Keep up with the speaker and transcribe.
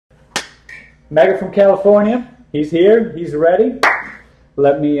Mega from California. He's here. He's ready.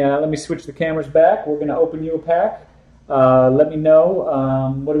 Let me switch the cameras back. We're gonna open you a pack. Let me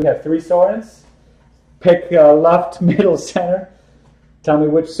know. What do we have? 3 Sorens. Pick left, middle, center. Tell me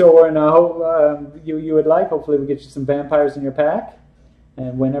which Soren you would like. Hopefully we get you some vampires in your pack.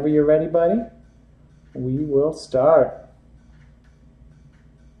 And whenever you're ready, buddy, we will start.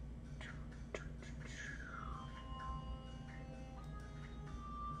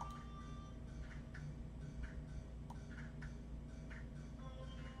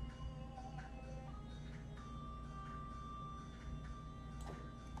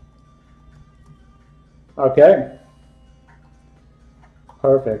 Okay.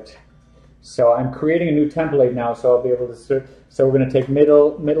 Perfect. So I'm creating a new template now, so I'll be able to search. So we're going to take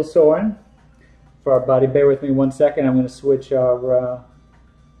middle Soren for our buddy. Bear with me 1 second. I'm going to switch our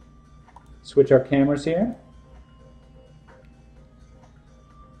cameras here.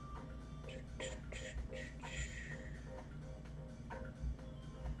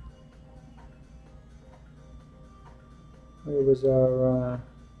 Where was our?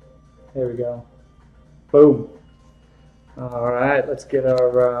 There we go. Boom. All right, let's get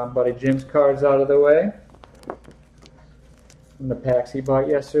our buddy Jim's cards out of the way. From the packs he bought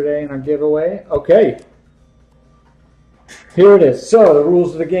yesterday in our giveaway. Okay. Here it is. So, the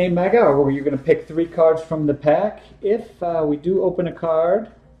rules of the game, Mega, are you're going to pick 3 cards from the pack. If we do open a card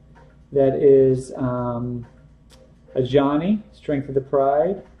that is a Johnny, Strength of the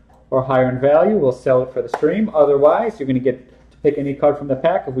Pride, or higher in value, we'll sell it for the stream. Otherwise, you're going to get to pick any card from the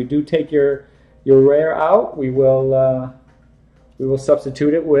pack. If we do take your rare out, we will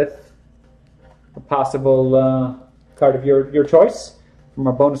substitute it with a possible card of your choice from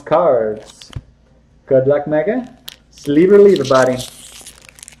our bonus cards. Good luck, Mega. Sleeve or leave it, buddy.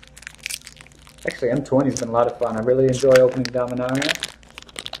 Actually, M20 has been a lot of fun. I really enjoy opening Dominaria.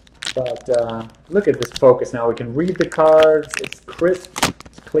 But look at this focus now. We can read the cards. It's crisp.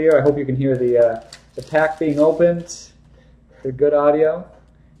 It's clear. I hope you can hear the pack being opened. The good audio.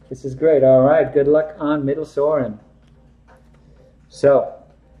 This is great. All right. Good luck on middle Soren. So,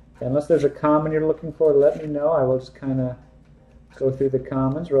 unless there's a comment you're looking for, let me know. I will just kind of go through the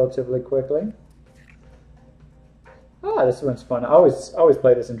comments relatively quickly. Ah, this one's fun. I always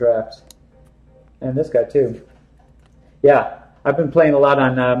play this in drafts. And this guy too. Yeah, I've been playing a lot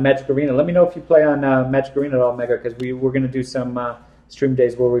on Magic Arena. Let me know if you play on Magic Arena at all, Mega, because we're going to do some stream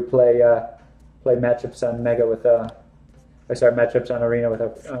days where we play matchups on Mega with matchups on Arena with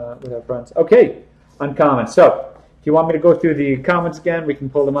our friends. Okay, uncommon. So, if you want me to go through the comments again, we can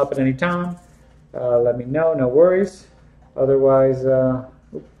pull them up at any time. Let me know, no worries. Otherwise,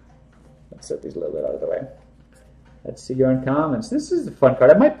 let's set these a little bit out of the way. Let's see your uncommons. This is a fun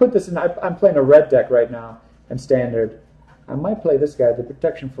card. I might put this in. I'm playing a red deck right now and standard. I might play this guy, the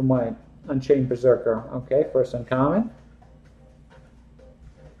Protection from White, Unchained Berserker. Okay, first uncommon.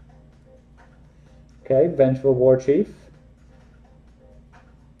 Okay, Vengeful War Chief.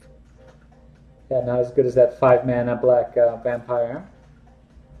 Yeah, not as good as that 5-mana black vampire.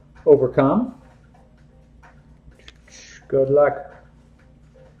 Overcome. Good luck.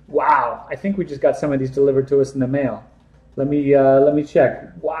 Wow, I think we just got some of these delivered to us in the mail. Let me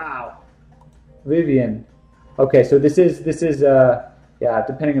check. Wow, Vivien. Okay, so this is yeah,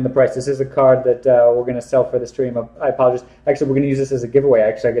 depending on the price, this is a card that we're going to sell for the stream. I apologize. Actually, we're going to use this as a giveaway.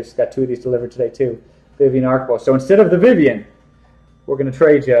 Actually, I just got 2 of these delivered today too. Vivien Arkbow. So instead of the Vivien, we're going to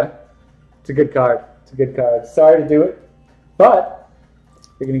trade you. It's a good card. It's a good card. Sorry to do it, but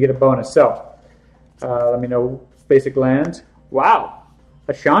you're going to get a bonus. So let me know. Basic land. Wow,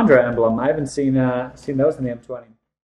 a Chandra emblem. I haven't seen those in the M20.